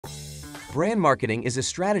Brand marketing is a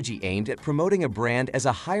strategy aimed at promoting a brand as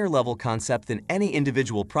a higher-level concept than any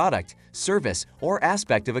individual product, service, or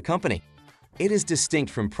aspect of a company. It is distinct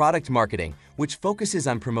from product marketing, which focuses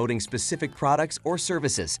on promoting specific products or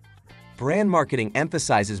services. Brand marketing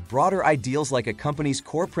emphasizes broader ideals like a company's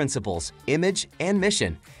core principles, image, and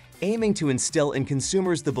mission, aiming to instill in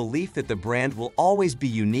consumers the belief that the brand will always be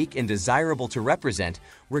unique and desirable to represent,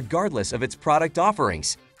 regardless of its product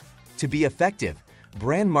offerings. To be effective,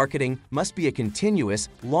 brand marketing must be a continuous,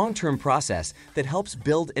 long-term process that helps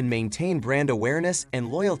build and maintain brand awareness and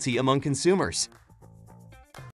loyalty among consumers.